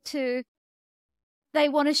they want to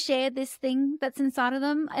share this thing that's inside of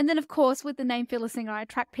them. And then of course with the name Fearless Singer, I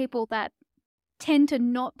attract people that tend to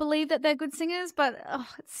not believe that they're good singers, but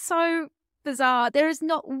it's so bizarre. There is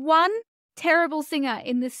not one terrible singer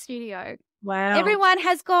in this studio. Wow. Everyone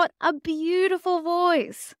has got a beautiful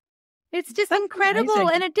voice. It's just incredible.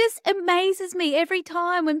 Amazing. And it just amazes me every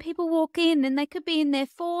time when people walk in and they could be in their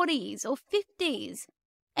 40s or 50s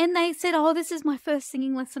and they said, oh, this is my first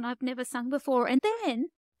singing lesson. I've never sung before. And then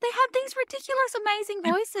they have these ridiculous, amazing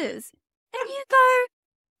voices. And you go,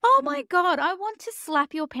 oh my God, I want to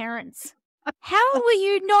slap your parents. How were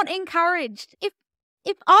you not encouraged? If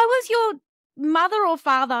I was your mother or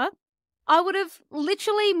father, I would have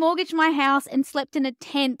literally mortgaged my house and slept in a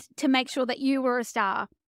tent to make sure that you were a star.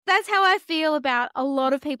 That's how I feel about a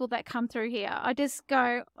lot of people that come through here. I just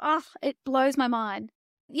go, oh, it blows my mind.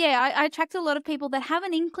 Yeah, I attract a lot of people that have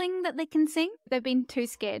an inkling that they can sing. They've been too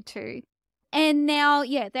scared to. And now,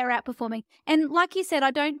 yeah, they're outperforming. And like you said, I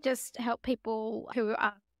don't just help people who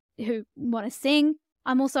want to sing.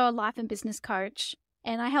 I'm also a life and business coach,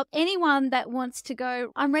 and I help anyone that wants to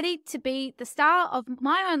go, I'm ready to be the star of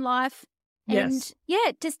my own life. And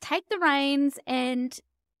just take the reins and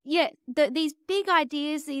these big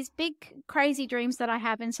ideas, these big crazy dreams that I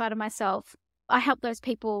have inside of myself, I help those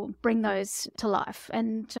people bring those to life.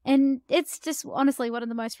 And it's just honestly one of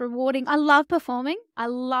the most rewarding. I love performing and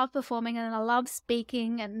I love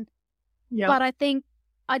speaking but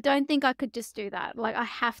I don't think I could just do that. Like I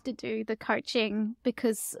have to do the coaching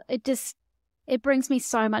because it brings me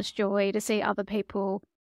so much joy to see other people,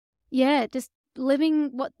 just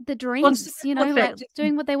living the dreams, like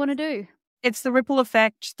doing what they want to do. It's the ripple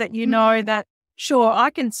effect that you know that, sure,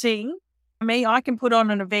 I can sing, I can put on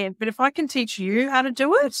an event, but if I can teach you how to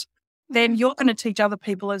do it, then you're going to teach other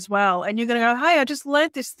people as well. And you're going to go, hey, I just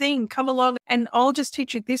learned this thing, come along and I'll just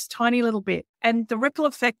teach you this tiny little bit. And the ripple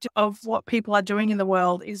effect of what people are doing in the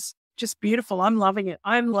world is just beautiful. I'm loving it.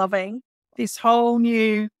 I'm loving this whole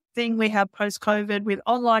new thing we have post-COVID with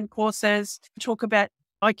online courses.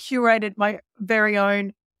 I curated my very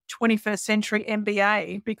own 21st century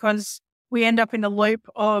MBA because we end up in the loop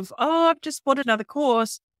of, I've just bought another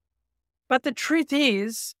course. But the truth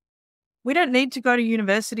is, we don't need to go to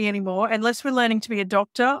university anymore unless we're learning to be a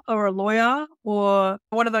doctor or a lawyer or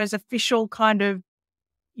one of those official kind of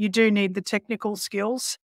You do need the technical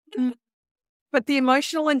skills. But the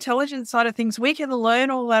emotional intelligence side of things, we can learn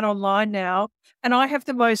all that online now. And I have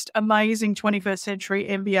the most amazing 21st century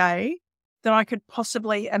MBA that I could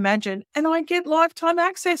possibly imagine. And I get lifetime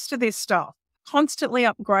access to this stuff, constantly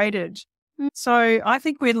upgraded. So I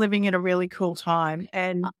think we're living in a really cool time.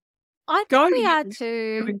 And I think we are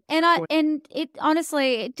too. And it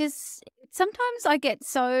honestly, it just, sometimes I get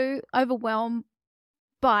so overwhelmed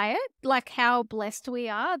by it, like how blessed we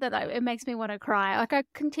are, that it makes me want to cry. Like I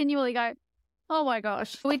continually go, oh my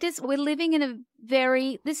gosh, we're living in a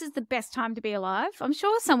this is the best time to be alive. I'm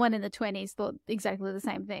sure someone in the 20s thought exactly the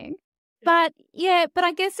same thing. But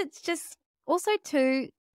I guess it's just also too,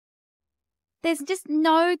 there's just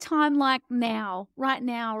no time like now, right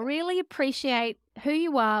now. Really appreciate who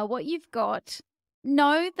you are, what you've got.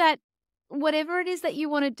 Know that whatever it is that you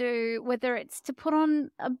want to do, whether it's to put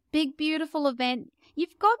on a big, beautiful event,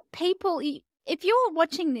 you've got people. If you're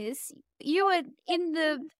watching this, you are in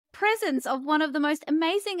the presence of one of the most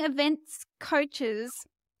amazing events coaches,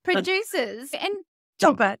 producers, and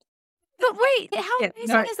stop it. But wait, how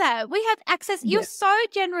amazing is that? We have access. You're so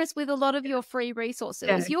generous with a lot of your free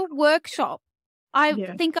resources. Your workshop, I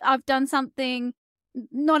think I've done something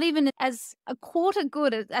not even as a quarter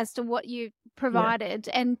good as to what you provided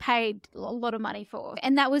and paid a lot of money for.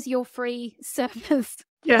 And that was your free service.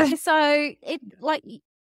 Yeah. So like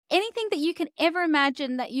anything that you can ever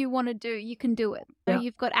imagine that you want to do, you can do it. So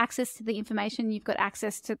you've got access to the information. You've got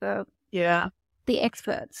access to the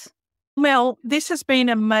experts. Mel, this has been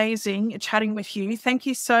amazing chatting with you. Thank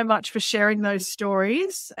you so much for sharing those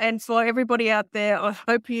stories. And for everybody out there, I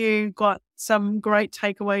hope you got some great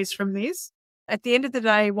takeaways from this. At the end of the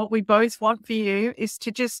day, what we both want for you is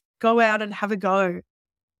to just go out and have a go.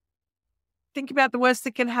 Think about the worst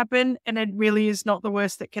that can happen, and it really is not the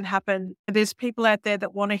worst that can happen. There's people out there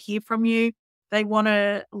that want to hear from you. They want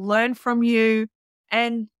to learn from you.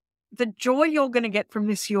 And the joy you're going to get from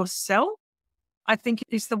this yourself, I think,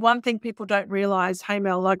 is the one thing people don't realize. Hey,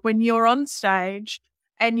 Mel, like when you're on stage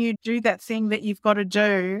and you do that thing that you've got to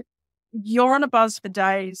do, you're on a buzz for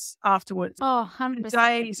days afterwards. Oh, 100%.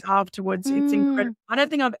 Days afterwards. It's incredible. I don't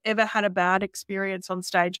think I've ever had a bad experience on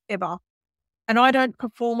stage, ever. And I don't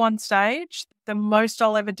perform on stage. The most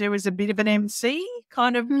I'll ever do is a bit of an MC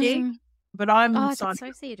kind of gig. But I'm going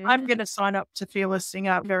to sign up to Fearless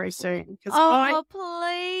Singer very soon. Please.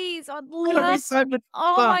 I'd love it. So much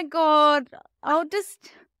fun. My God.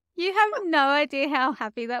 You have no idea how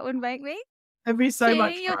happy that would make me. It'd be so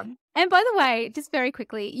much fun. And by the way, just very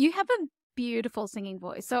quickly, you have a beautiful singing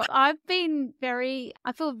voice. So I feel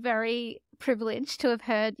very privileged to have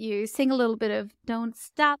heard you sing a little bit of Don't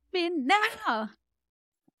Stop Me Now,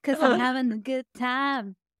 because I'm having a good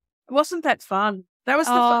time. Wasn't that fun? That was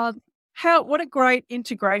the fun. What a great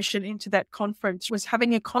integration into that conference was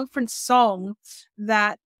having a conference song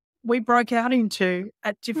that we broke out into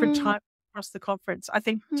at different times across the conference. I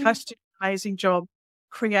think Tash did an amazing job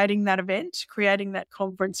creating that event, creating that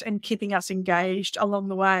conference, and keeping us engaged along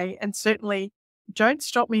the way. And certainly Don't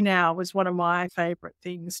Stop Me Now was one of my favorite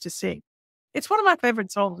things to sing. It's one of my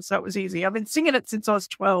favorite songs, so it was easy. I've been singing it since I was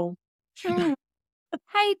 12.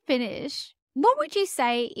 Hey, Finish, what would you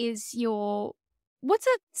say is what's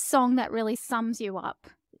a song that really sums you up,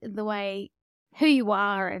 the way who you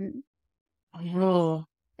are? And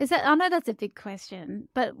is that, I know that's a big question,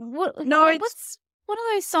 but what's one of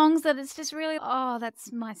those songs that it's just really,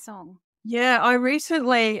 that's my song? Yeah, I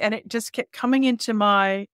recently, and it just kept coming into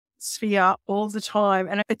my sphere all the time,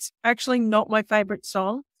 and it's actually not my favorite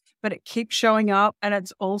song, but it keeps showing up, and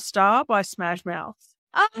it's All Star by Smash Mouth.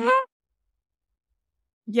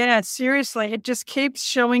 Yeah, seriously, it just keeps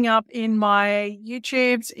showing up in my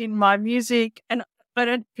YouTubes, in my music, and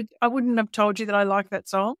I wouldn't have told you that I like that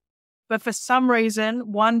song, but for some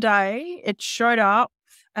reason, one day it showed up,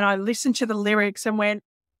 and I listened to the lyrics and went,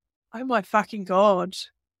 oh my fucking God,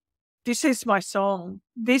 this is my song.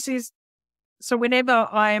 So whenever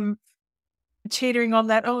I'm teetering on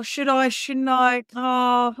that, should I, shouldn't I?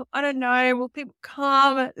 I don't know. Will people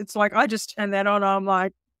come? It's like, I just turn that on. I'm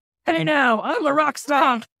like, hey now, I'm a rock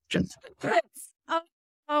star.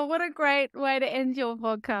 What a great way to end your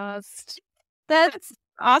podcast. That's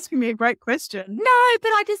asking me a great question. No, but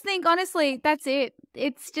I just think, honestly, that's it.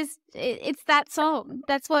 It's just, it's that song.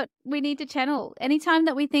 That's what we need to channel. Anytime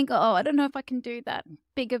that we think, I don't know if I can do that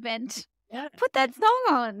big event, put that song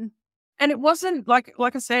on. And it wasn't, like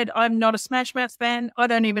I said, I'm not a Smash Mouth fan. I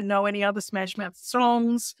don't even know any other Smash Mouth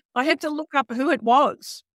songs. I had to look up who it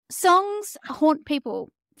was. Songs haunt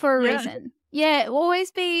people for a reason. Yeah,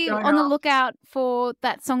 always be on the lookout for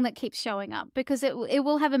that song that keeps showing up, because it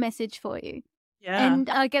will have a message for you. Yeah. And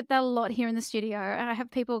I get that a lot here in the studio. I have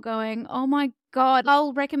people going, "Oh my God."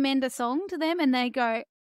 I'll recommend a song to them and they go,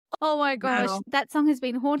 "Oh my gosh, Wow. that song has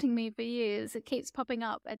been haunting me for years. It keeps popping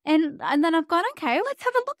up." And then I've gone, "Okay, let's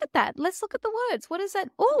have a look at that. Let's look at the words. What is that?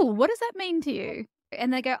 Oh, what does that mean to you?"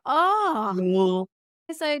 And they go, "Oh." Cool.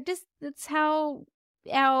 So just that's how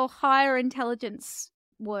our higher intelligence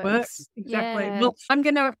works. Works. Exactly. Yeah. Well, I'm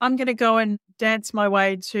gonna go and dance my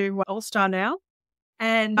way to All Star now.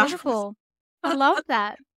 And Wonderful. I love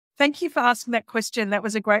that. thank you for asking that question. That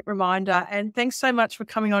was a great reminder. And thanks so much for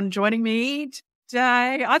coming on and joining me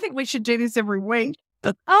today. I think we should do this every week.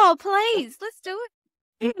 Oh, please, let's do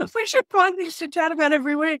it. We should find things to chat about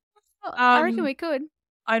every week. Oh, I reckon we could.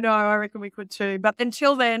 I know, I reckon we could too. But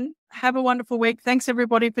until then, have a wonderful week. Thanks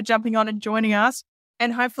everybody for jumping on and joining us.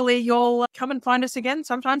 And hopefully you'll come and find us again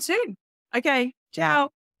sometime soon. Okay. Ciao.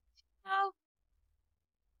 Oh.